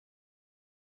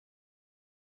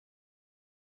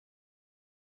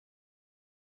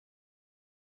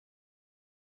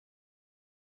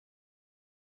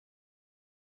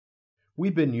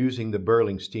We've been using the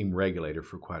Burling steam regulator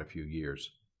for quite a few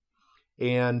years.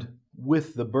 And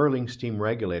with the Burling steam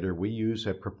regulator, we use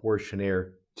a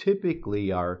proportionaire,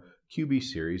 typically our QB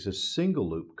series, a single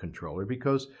loop controller,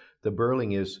 because the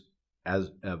Burling is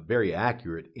very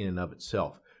accurate in and of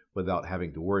itself without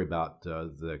having to worry about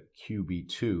the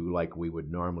QB2 like we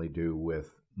would normally do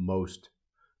with most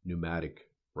pneumatic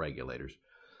regulators.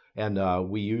 And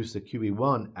we use the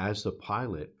QB1 as the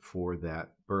pilot for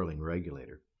that Burling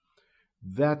regulator.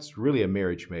 That's really a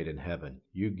marriage made in heaven.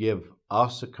 You give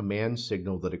us a command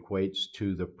signal that equates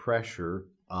to the pressure,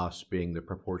 us being the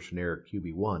proportionaire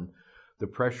QB1, the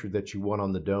pressure that you want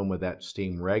on the dome of that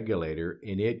steam regulator,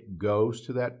 and it goes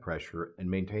to that pressure and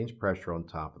maintains pressure on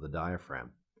top of the diaphragm.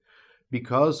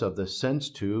 Because of the sense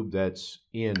tube that's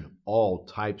in all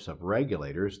types of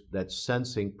regulators that's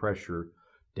sensing pressure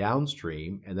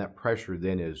downstream, and that pressure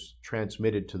then is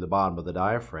transmitted to the bottom of the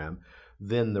diaphragm,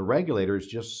 then the regulator is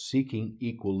just seeking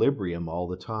equilibrium all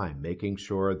the time, making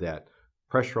sure that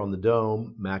pressure on the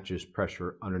dome matches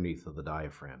pressure underneath of the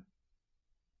diaphragm.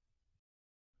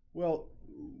 Well,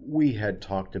 we had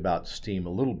talked about steam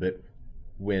a little bit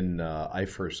when I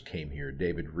first came here.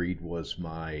 David Reed was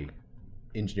my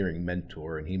engineering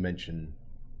mentor, and he mentioned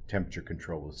temperature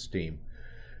control with steam.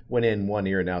 Went in one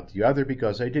ear and out the other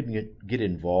because I didn't get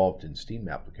involved in steam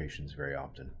applications very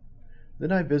often.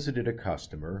 Then I visited a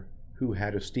customer who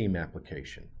had a steam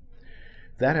application.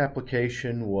 That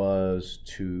application was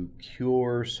to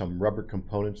cure some rubber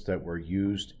components that were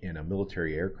used in a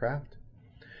military aircraft.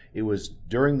 It was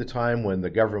during the time when the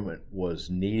government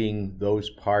was needing those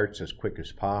parts as quick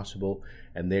as possible,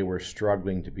 and they were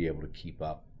struggling to be able to keep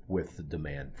up with the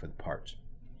demand for the parts.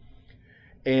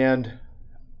 And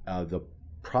the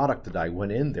product that I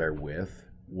went in there with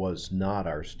was not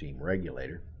our steam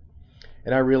regulator.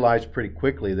 And I realized pretty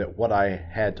quickly that what I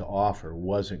had to offer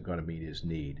wasn't going to meet his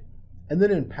need. And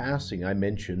then in passing, I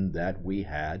mentioned that we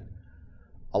had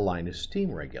a line of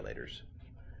steam regulators.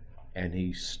 And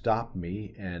he stopped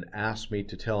me and asked me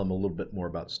to tell him a little bit more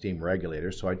about steam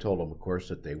regulators. So I told him, of course,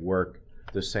 that they work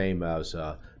the same as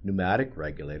a pneumatic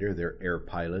regulator. They're air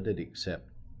piloted, except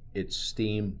it's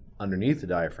steam underneath the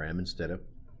diaphragm instead of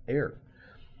air.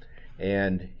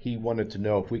 And he wanted to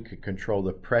know if we could control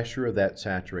the pressure of that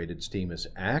saturated steam as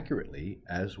accurately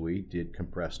as we did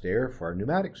compressed air for our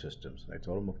pneumatic systems. And I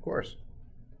told him, of course.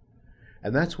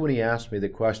 And that's when he asked me the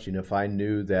question if I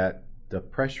knew that the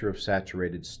pressure of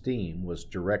saturated steam was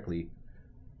directly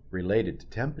related to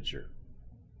temperature.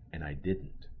 And I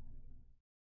didn't.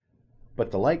 But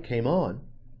the light came on,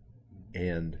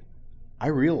 and I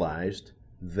realized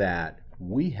that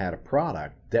we had a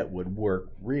product that would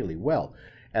work really well.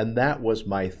 And that was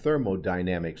my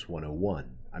Thermodynamics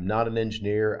 101. I'm not an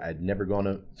engineer. I'd never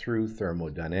gone through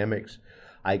thermodynamics.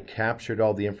 I captured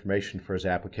all the information for his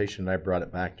application, and I brought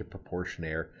it back to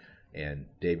proportionaire, and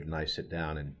David and I sit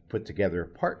down and put together a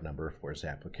part number for his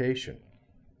application.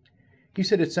 He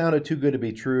said it sounded too good to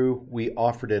be true. We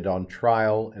offered it on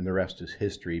trial, and the rest is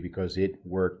history because it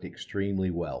worked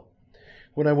extremely well.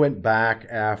 When I went back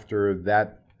after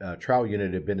that trial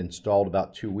unit had been installed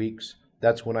about 2 weeks,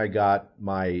 that's when I got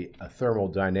my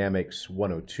Thermodynamics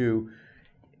 102,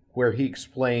 where he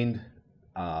explained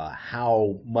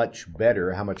how much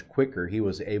better, how much quicker he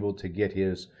was able to get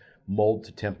his mold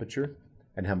to temperature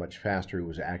and how much faster he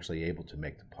was actually able to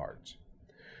make the parts.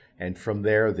 And from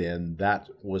there, then, that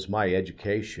was my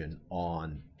education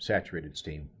on saturated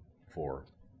steam for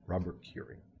rubber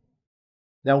curing.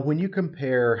 Now, when you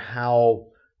compare how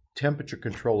temperature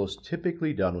control is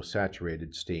typically done with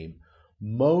saturated steam,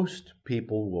 most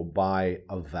people will buy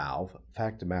a valve.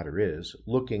 Fact of the matter is,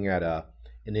 looking at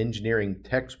an engineering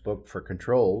textbook for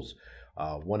controls,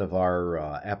 one of our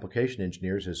application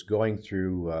engineers is going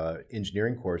through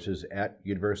engineering courses at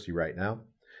university right now.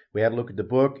 We had a look at the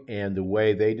book, and the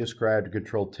way they described to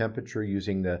control temperature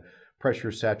using the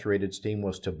pressure saturated steam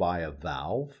was to buy a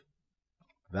valve.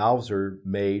 Valves are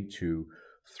made to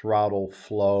throttle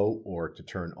flow or to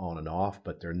turn on and off,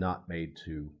 but they're not made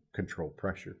to control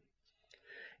pressure.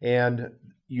 And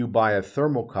you buy a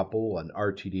thermocouple, an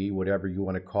RTD, whatever you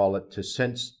want to call it, to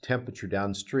sense temperature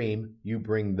downstream. You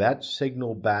bring that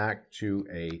signal back to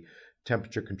a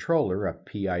temperature controller, a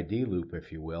PID loop,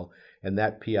 if you will, and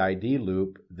that PID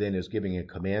loop then is giving a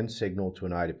command signal to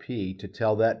an I2P to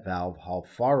tell that valve how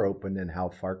far open and how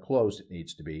far closed it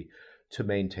needs to be to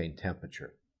maintain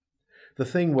temperature. The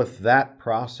thing with that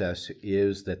process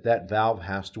is that that valve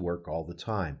has to work all the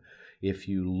time. If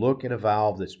you look at a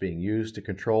valve that's being used to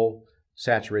control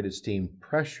saturated steam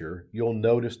pressure, you'll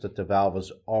notice that the valve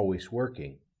is always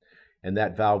working. And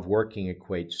that valve working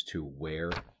equates to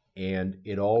wear and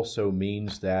it also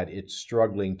means that it's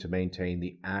struggling to maintain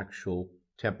the actual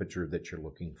temperature that you're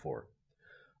looking for.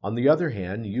 On the other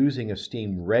hand, using a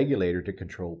steam regulator to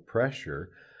control pressure,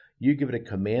 you give it a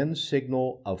command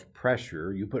signal of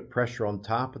pressure. You put pressure on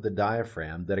top of the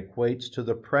diaphragm that equates to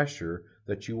the pressure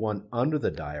that you want under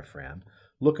the diaphragm.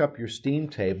 Look up your steam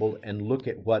table and look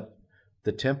at what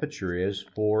the temperature is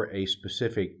for a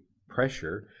specific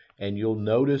pressure, and you'll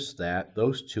notice that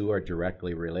those two are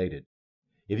directly related.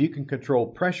 If you can control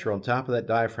pressure on top of that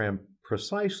diaphragm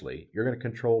precisely, you're going to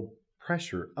control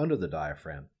pressure under the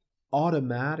diaphragm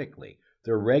automatically.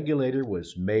 The regulator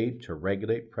was made to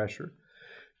regulate pressure.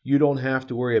 You don't have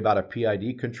to worry about a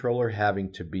PID controller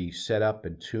having to be set up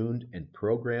and tuned and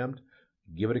programmed.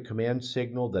 Give it a command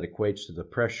signal that equates to the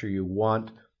pressure you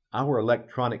want. Our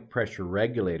electronic pressure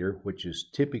regulator, which is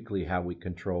typically how we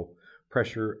control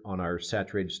pressure on our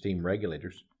saturated steam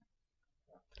regulators,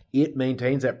 it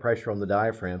maintains that pressure on the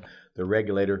diaphragm. The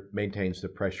regulator maintains the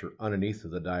pressure underneath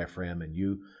of the diaphragm, and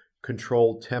you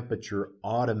control temperature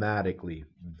automatically,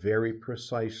 very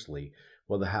precisely,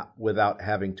 without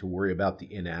having to worry about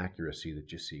the inaccuracy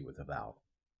that you see with a valve.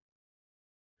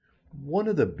 One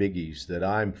of the biggies that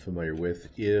I'm familiar with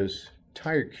is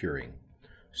tire curing.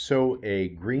 So a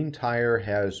green tire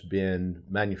has been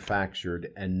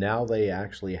manufactured, and now they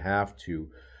actually have to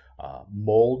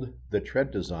mold the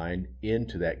tread design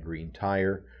into that green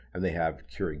tire, and they have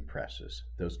curing presses.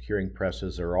 Those curing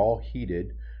presses are all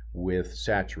heated with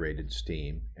saturated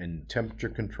steam, and temperature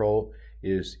control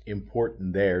is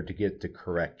important there to get the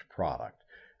correct product,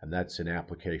 and that's an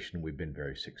application we've been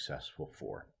very successful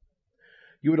for.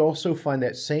 You would also find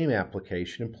that same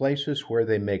application in places where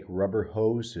they make rubber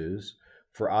hoses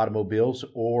for automobiles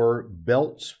or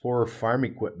belts for farm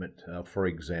equipment, for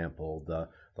example, the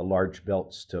large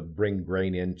belts to bring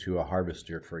grain into a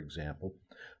harvester, for example.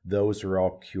 Those are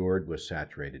all cured with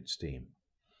saturated steam.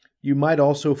 You might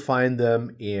also find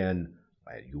them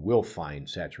you will find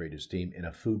saturated steam in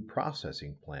a food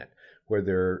processing plant where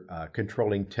they're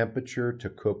controlling temperature to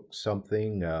cook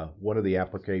something. One of the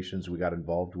applications we got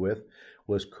involved with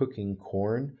was cooking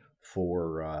corn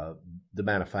for the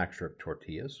manufacture of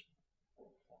tortillas.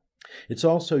 It's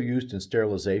also used in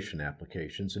sterilization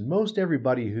applications, and most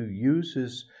everybody who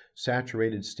uses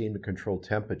saturated steam to control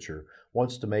temperature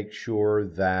wants to make sure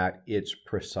that it's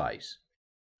precise.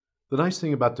 The nice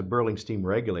thing about the Burling steam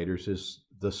regulators is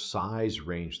the size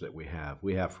range that we have.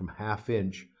 We have from 1/2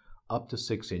 inch up to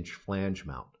 6-inch flange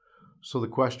mount. So the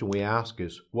question we ask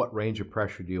is, what range of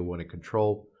pressure do you want to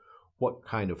control? What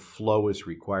kind of flow is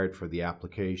required for the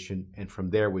application? And from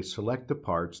there, we select the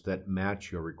parts that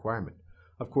match your requirement.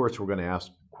 Of course, we're going to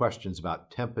ask questions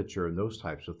about temperature and those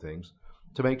types of things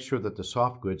to make sure that the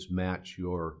soft goods match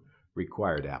your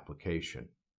required application.